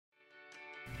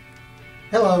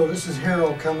Hello, this is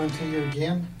Harold coming to you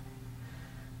again,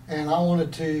 and I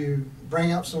wanted to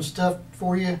bring up some stuff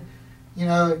for you. You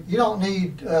know, you don't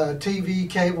need TV,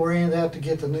 cable, or any of that to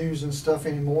get the news and stuff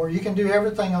anymore. You can do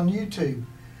everything on YouTube.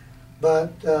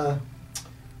 But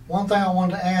one thing I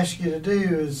wanted to ask you to do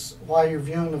is, while you're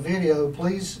viewing the video,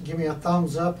 please give me a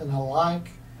thumbs up and a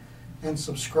like and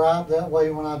subscribe. That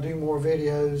way when I do more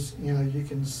videos, you know, you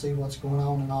can see what's going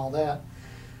on and all that.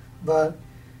 But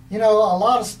you know, a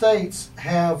lot of states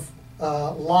have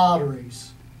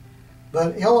lotteries,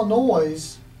 but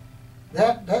Illinois,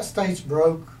 that state's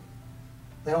broke.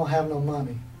 They don't have no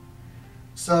money.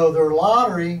 So their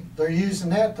lottery, they're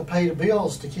using that to pay the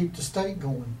bills to keep the state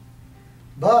going.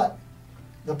 But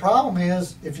the problem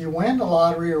is, if you win the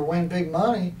lottery or win big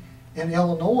money in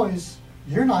Illinois,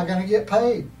 you're not going to get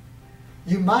paid.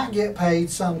 You might get paid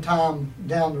sometime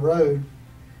down the road,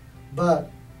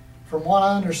 but from what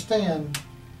I understand,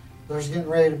 there's getting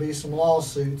ready to be some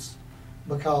lawsuits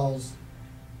because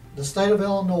the state of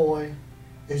Illinois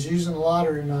is using the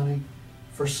lottery money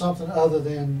for something other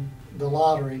than the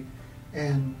lottery,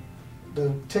 and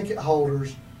the ticket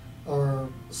holders are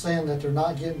saying that they're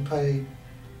not getting paid,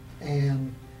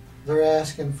 and they're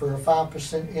asking for a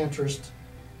 5% interest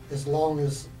as long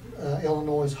as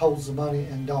Illinois holds the money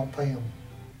and don't pay them.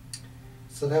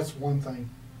 So that's one thing.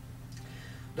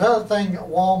 The other thing at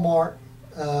Walmart,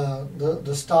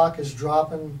 the stock is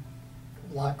dropping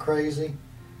like crazy.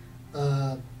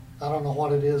 I don't know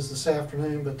what it is this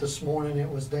afternoon, but this morning it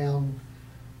was down,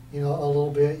 you know, a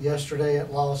little bit. Yesterday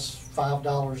it lost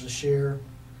 $5 a share,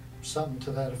 something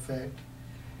to that effect.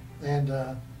 And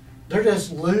they're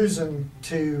just losing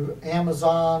to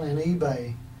Amazon and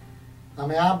eBay. I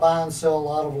mean, I buy and sell a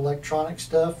lot of electronic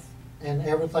stuff, and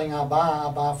everything I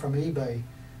buy from eBay.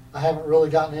 I haven't really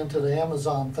gotten into the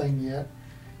Amazon thing yet,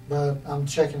 but I'm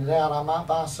checking it out. I might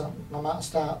buy something. I might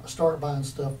start buying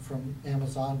stuff from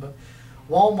Amazon. But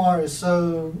Walmart is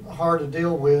so hard to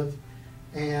deal with,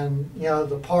 and you know,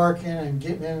 the parking and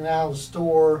getting in and out of the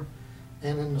store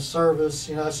and in the service,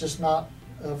 you know, it's just not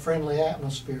a friendly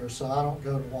atmosphere. So I don't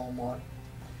go to Walmart.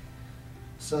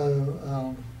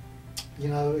 So you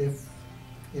know,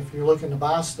 if you're looking to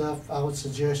buy stuff, I would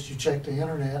suggest you check the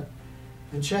internet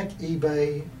and check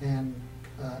eBay and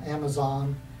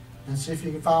Amazon and see if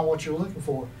you can find what you're looking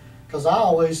for. Because I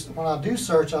always, when I do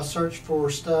search, I search for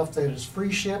stuff that is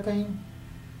free shipping,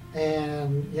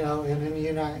 and you know, and in the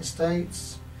United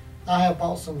States. I have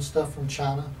bought some stuff from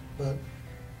China, but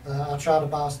I try to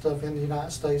buy stuff in the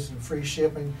United States and free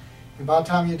shipping. And by the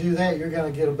time you do that, you're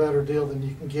going to get a better deal than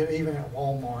you can get even at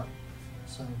Walmart.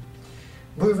 So,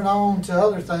 moving on to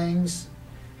other things,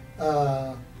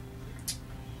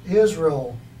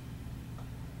 Israel.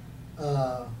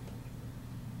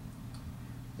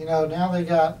 You know, now they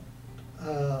got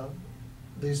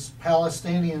these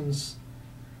Palestinians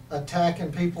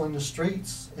attacking people in the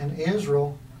streets in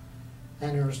Israel,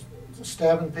 and they're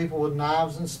stabbing people with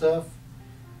knives and stuff.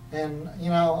 And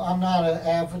you know, I'm not an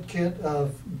advocate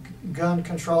of gun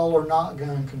control or not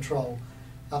gun control.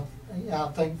 I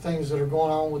think things that are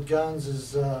going on with guns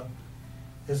is a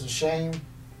shame.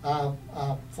 I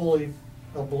fully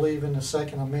believe in the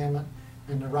Second Amendment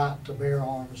and the right to bear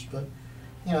arms, but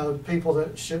you know, people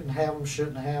that shouldn't have them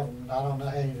shouldn't have them. I don't know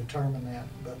how you determine that,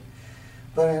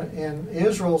 but in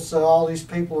Israel, so all these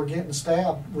people are getting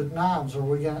stabbed with knives. Are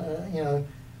we gonna, you know,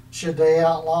 should they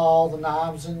outlaw all the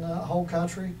knives in the whole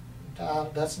country?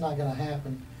 That's not going to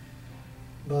happen.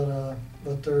 But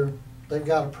they've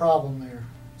got a problem there.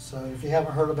 So if you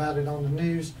haven't heard about it on the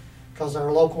news, because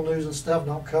our local news and stuff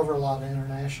don't cover a lot of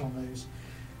international news.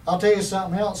 I'll tell you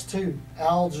something else too.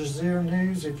 Al Jazeera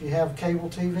News, if you have cable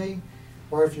TV,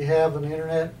 or if you have an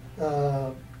internet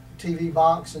TV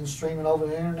box and stream it over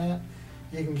the internet,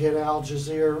 you can get Al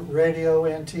Jazeera radio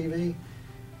and TV,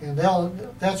 and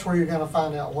that's where you're going to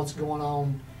find out what's going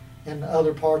on in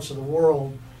other parts of the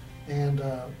world, and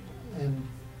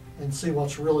see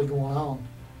what's really going on.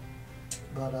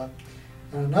 But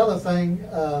and another thing,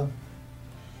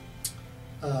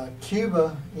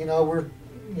 Cuba. You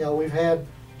know, we've had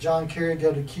John Kerry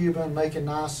go to Cuba and make it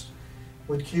nice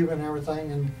with Cuba and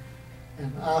everything, and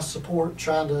I support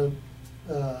trying to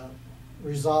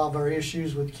resolve our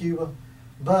issues with Cuba.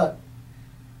 But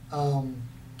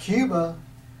Cuba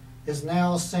is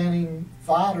now sending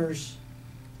fighters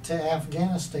to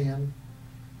Afghanistan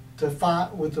to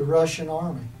fight with the Russian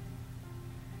army.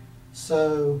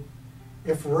 So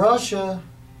if Russia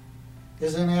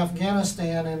is in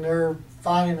Afghanistan and they're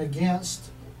fighting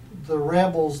against the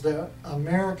rebels that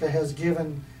America has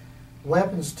given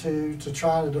weapons to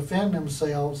try to defend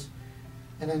themselves,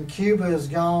 and then Cuba has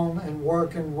gone and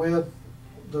working with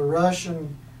the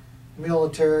Russian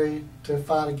military to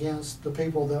fight against the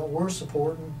people that we're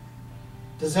supporting.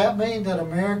 Does that mean that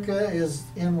America is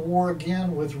in war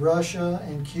again with Russia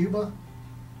and Cuba?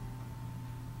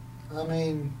 I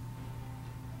mean,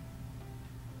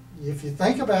 if you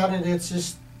think about it, it's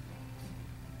just,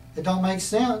 it don't make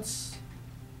sense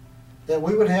that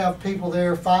we would have people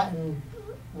there fighting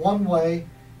one way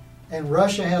and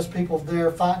Russia has people there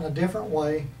fighting a different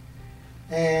way,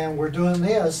 and we're doing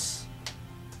this,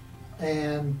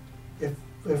 and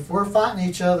if we're fighting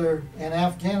each other in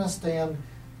Afghanistan,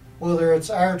 whether it's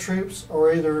our troops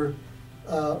or either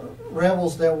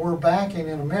rebels that we're backing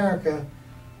in America,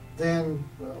 then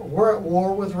we're at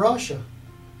war with Russia.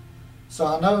 So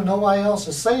I know nobody else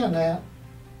is saying that,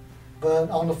 but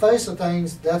on the face of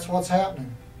things, that's what's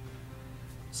happening.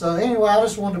 So anyway, I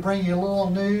just wanted to bring you a little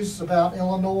news about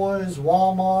Illinois,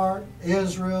 Walmart,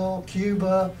 Israel,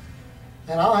 Cuba,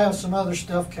 and I'll have some other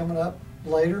stuff coming up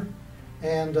later.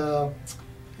 And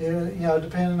you know,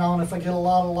 depending on if I get a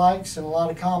lot of likes and a lot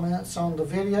of comments on the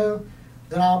video,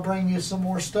 then I'll bring you some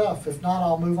more stuff. If not,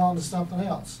 I'll move on to something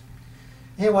else.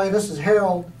 Anyway, this is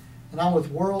Harold, and I'm with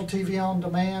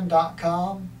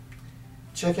WorldTVOnDemand.com.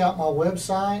 Check out my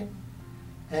website,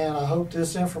 and I hope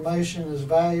this information is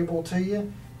valuable to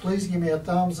you. Please give me a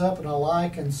thumbs up and a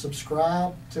like and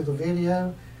subscribe to the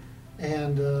video,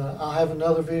 and I'll have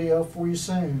another video for you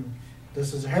soon.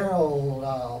 This is Harold.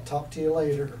 I'll talk to you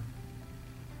later.